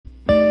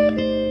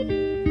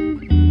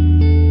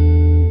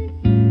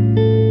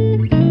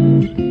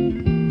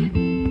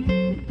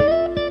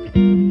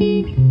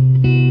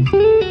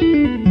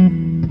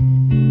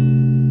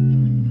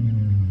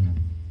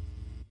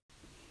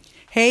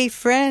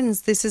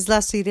friends, this is La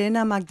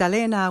Sirena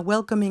Magdalena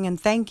welcoming and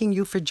thanking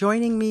you for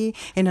joining me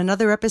in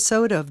another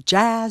episode of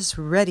Jazz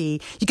Ready.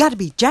 You got to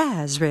be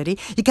jazz ready.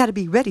 You got to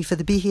be ready for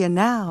the be here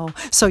now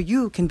so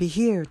you can be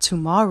here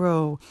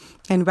tomorrow.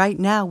 And right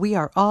now we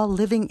are all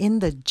living in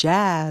the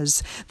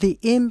jazz, the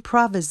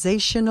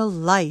improvisational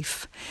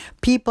life.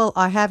 People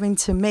are having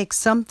to make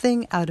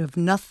something out of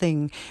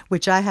nothing,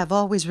 which I have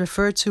always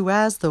referred to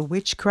as the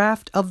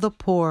witchcraft of the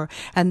poor.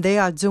 And they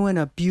are doing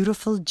a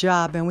beautiful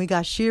job. And we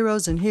got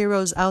sheroes and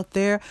heroes out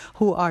there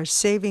who are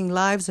saving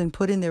lives and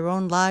putting their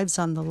own lives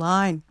on the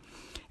line.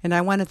 And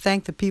I want to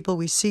thank the people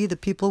we see, the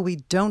people we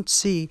don't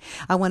see.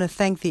 I want to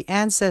thank the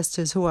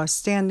ancestors who are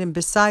standing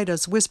beside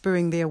us,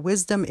 whispering their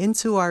wisdom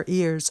into our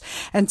ears.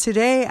 And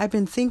today I've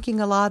been thinking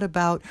a lot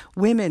about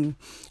women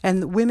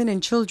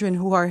and children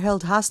who are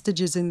held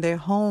hostages in their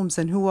homes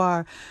and who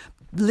are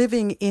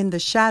living in the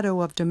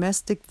shadow of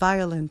domestic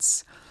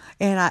violence.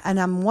 And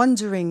I'm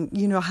wondering,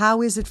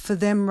 how is it for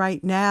them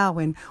right now?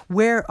 And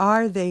where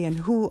are they? And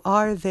who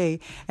are they?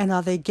 And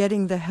are they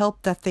getting the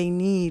help that they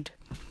need?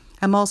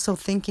 I'm also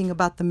thinking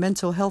about the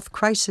mental health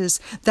crisis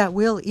that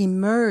will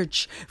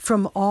emerge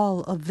from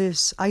all of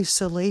this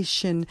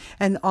isolation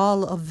and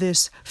all of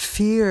this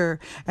fear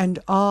and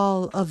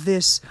all of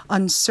this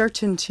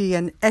uncertainty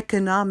and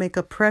economic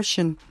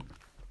oppression.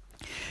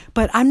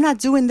 But I'm not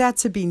doing that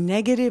to be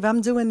negative.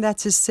 I'm doing that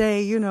to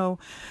say,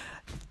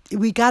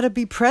 we got to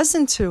be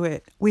present to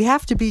it. We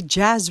have to be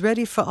jazz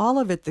ready for all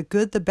of it, the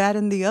good, the bad,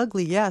 and the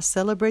ugly. Yeah,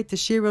 celebrate the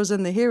sheroes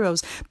and the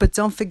heroes, but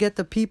don't forget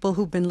the people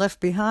who've been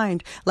left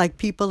behind, like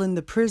people in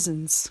the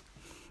prisons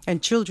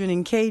and children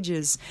in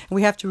cages. And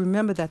we have to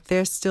remember that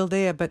they're still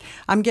there. But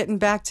I'm getting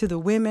back to the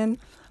women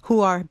who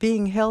are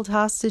being held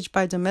hostage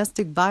by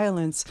domestic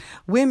violence,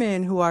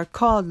 women who are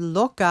called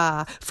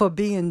loca for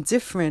being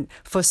different,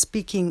 for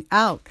speaking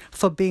out,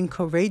 for being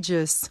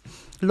courageous.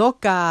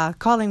 Loca,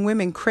 calling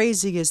women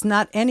crazy, is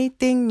not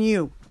anything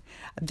new.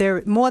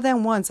 There more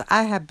than once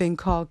I have been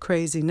called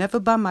crazy, never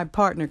by my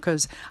partner,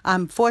 because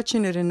I'm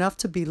fortunate enough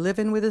to be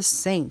living with a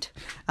saint.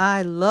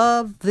 I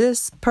love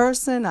this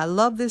person. I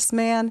love this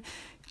man.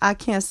 I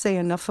can't say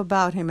enough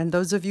about him. And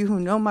those of you who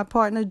know my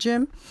partner,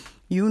 Jim,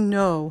 you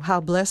know how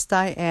blessed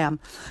I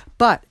am.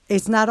 But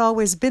it's not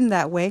always been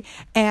that way.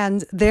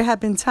 And there have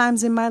been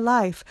times in my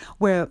life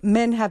where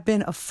men have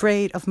been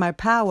afraid of my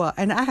power,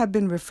 and I have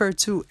been referred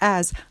to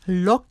as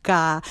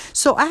loca.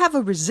 So I have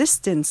a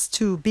resistance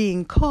to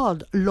being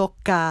called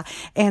loca,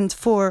 and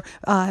for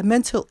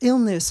mental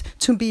illness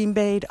to be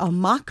made a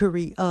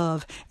mockery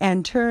of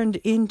and turned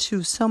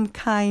into some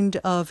kind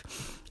of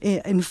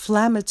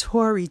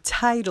inflammatory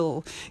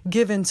title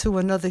given to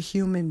another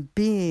human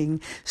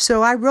being.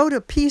 So I wrote a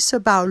piece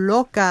about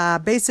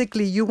loca.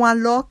 Basically, you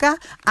want loca?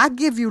 I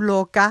give you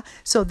loca.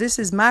 So this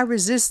is my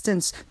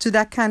resistance to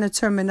that kind of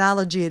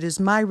terminology. It is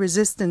my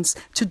resistance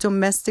to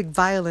domestic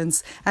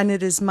violence. And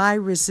it is my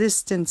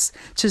resistance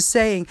to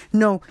saying,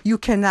 no, you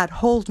cannot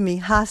hold me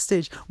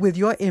hostage with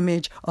your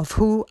image of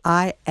who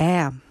I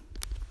am.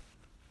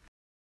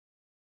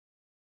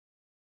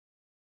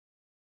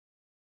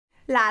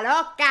 La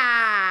loca,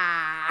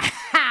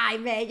 ay,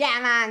 me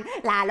llaman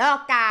la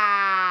loca.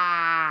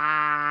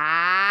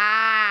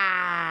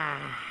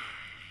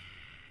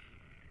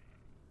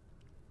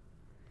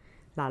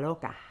 La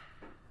loca.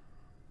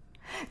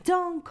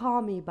 Don't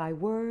call me by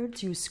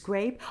words you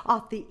scrape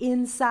off the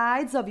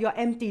insides of your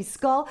empty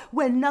skull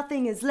when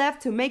nothing is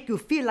left to make you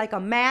feel like a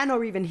man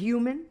or even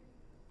human.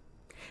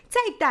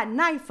 Take that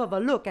knife of a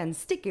look and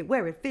stick it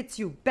where it fits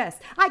you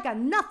best. I got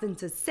nothing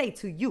to say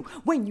to you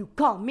when you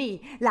call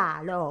me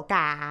la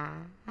loca.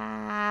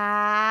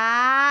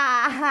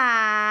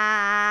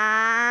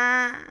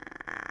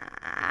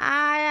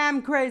 I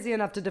am crazy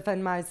enough to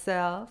defend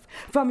myself.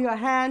 From your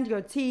hand,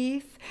 your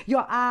teeth,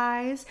 your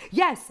eyes.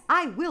 Yes,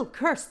 I will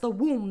curse the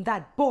womb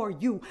that bore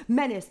you,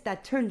 menace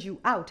that turned you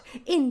out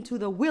into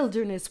the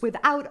wilderness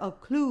without a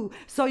clue.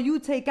 So you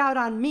take out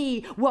on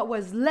me what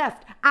was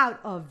left out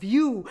of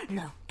you.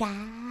 Loca,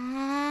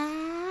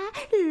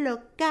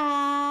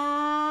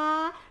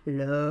 loca,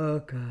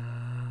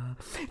 loca.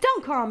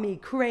 Don't call me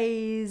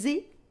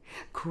crazy.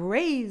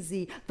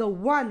 Crazy, the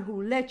one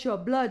who let your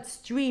blood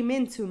stream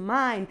into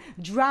mine,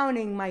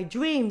 drowning my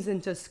dreams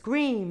into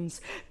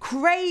screams.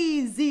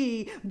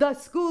 Crazy, the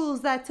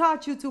schools that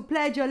taught you to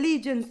pledge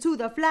allegiance to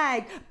the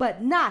flag,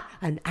 but not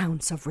an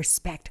ounce of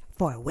respect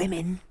for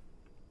women.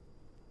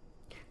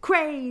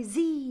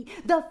 Crazy,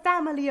 the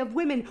family of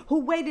women who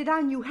waited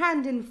on you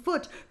hand and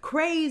foot.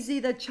 Crazy,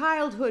 the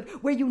childhood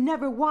where you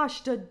never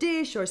washed a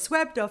dish or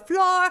swept a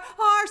floor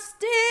or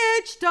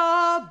stitched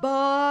a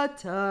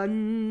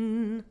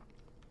button.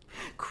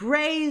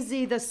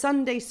 Crazy, the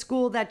Sunday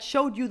school that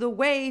showed you the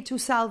way to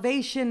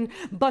salvation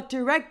but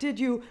directed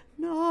you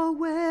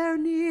nowhere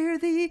near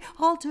the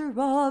altar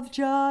of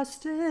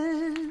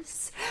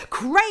justice.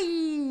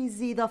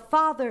 Crazy, the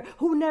father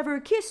who never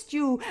kissed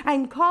you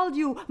and called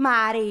you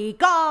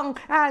maricón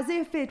as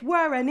if it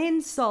were an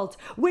insult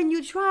when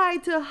you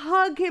tried to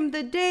hug him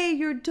the day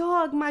your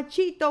dog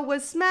Machito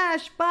was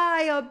smashed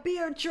by a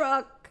beer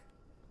truck.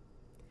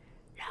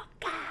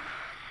 Loca,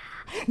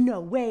 No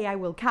way I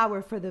will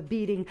cower for the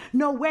beating.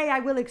 No way I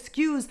will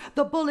excuse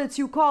the bullets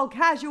you call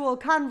casual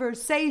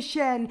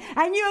conversation.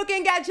 And you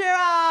can get your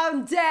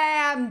own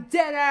damn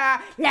dinner,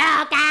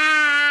 loca!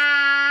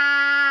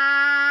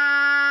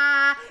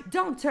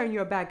 Don't turn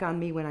your back on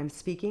me when I'm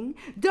speaking.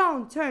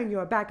 Don't turn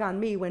your back on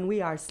me when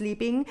we are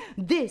sleeping.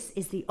 This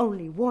is the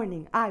only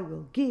warning I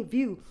will give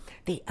you.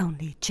 The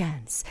only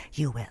chance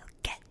you will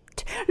get.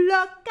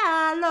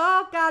 Loca,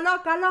 loca,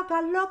 loca,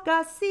 loca,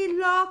 loca, si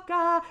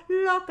loca,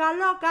 loca,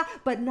 loca,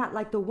 but not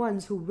like the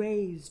ones who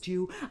raised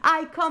you.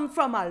 I come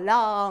from a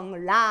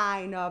long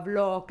line of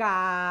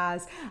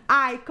locas.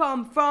 I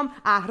come from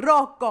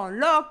Arroz con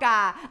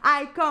Loca.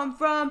 I come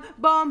from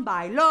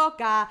Bombay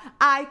Loca.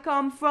 I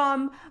come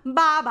from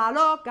Baba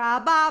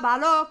Loca, Baba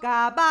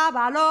Loca,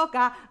 Baba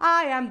Loca.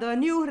 I am the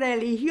new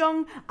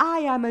religion. I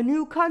am a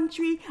new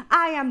country.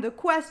 I am the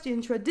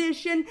question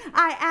tradition.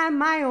 I am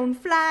my own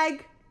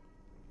flag.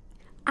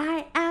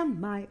 I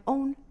am my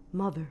own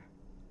mother,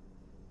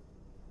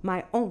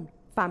 my own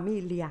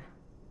familia.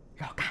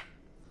 Loca,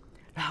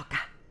 loca,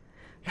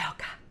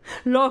 loca,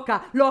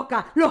 loca,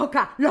 loca,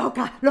 loca,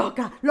 loca,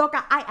 loca,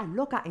 loca. I am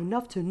loca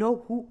enough to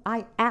know who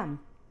I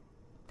am.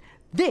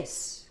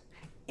 This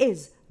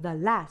is the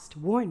last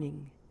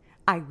warning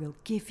I will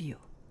give you,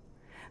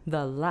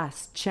 the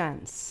last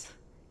chance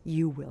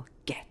you will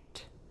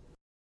get.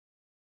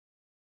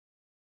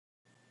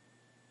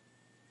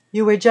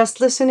 You were just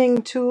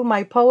listening to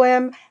my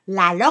poem,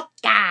 La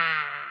Loca.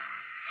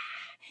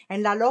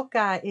 And La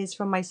Loca is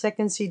from my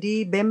second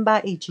CD,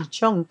 Bemba y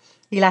Chichón.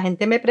 Y la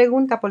gente me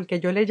pregunta por qué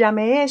yo le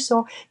llamé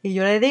eso. Y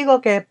yo le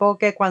digo que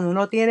porque cuando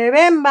uno tiene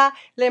bemba,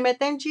 le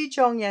meten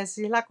chichón. Y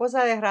así es la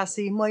cosa del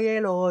racismo y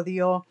el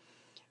odio.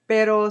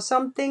 Pero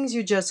some things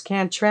you just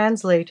can't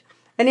translate.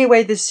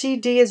 Anyway, the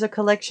CD is a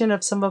collection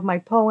of some of my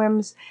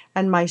poems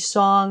and my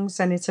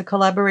songs, and it's a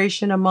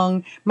collaboration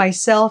among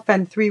myself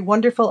and 3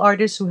 wonderful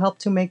artists who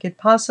helped to make it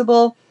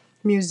possible,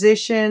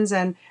 musicians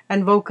and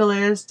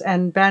vocalist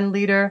and band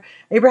leader,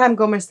 Abraham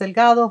Gomez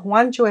Delgado,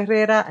 Juancho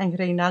Herrera, and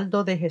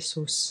Reinaldo de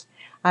Jesus.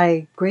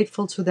 I'm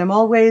grateful to them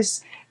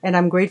always, and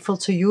I'm grateful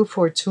to you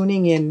for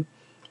tuning in.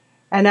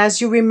 And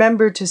as you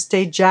remember to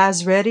stay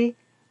jazz ready,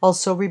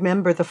 also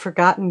remember the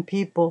forgotten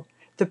people,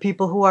 the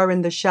people who are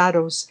in the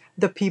shadows,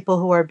 the people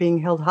who are being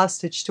held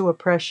hostage to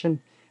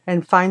oppression,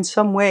 and find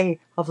some way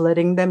of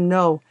letting them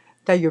know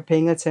that you're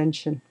paying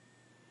attention.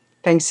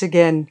 Thanks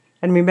again.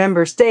 And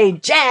remember, stay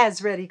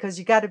jazz ready, because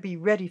you got to be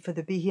ready for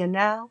the Be Here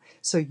Now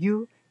so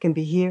you can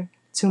be here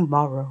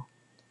tomorrow.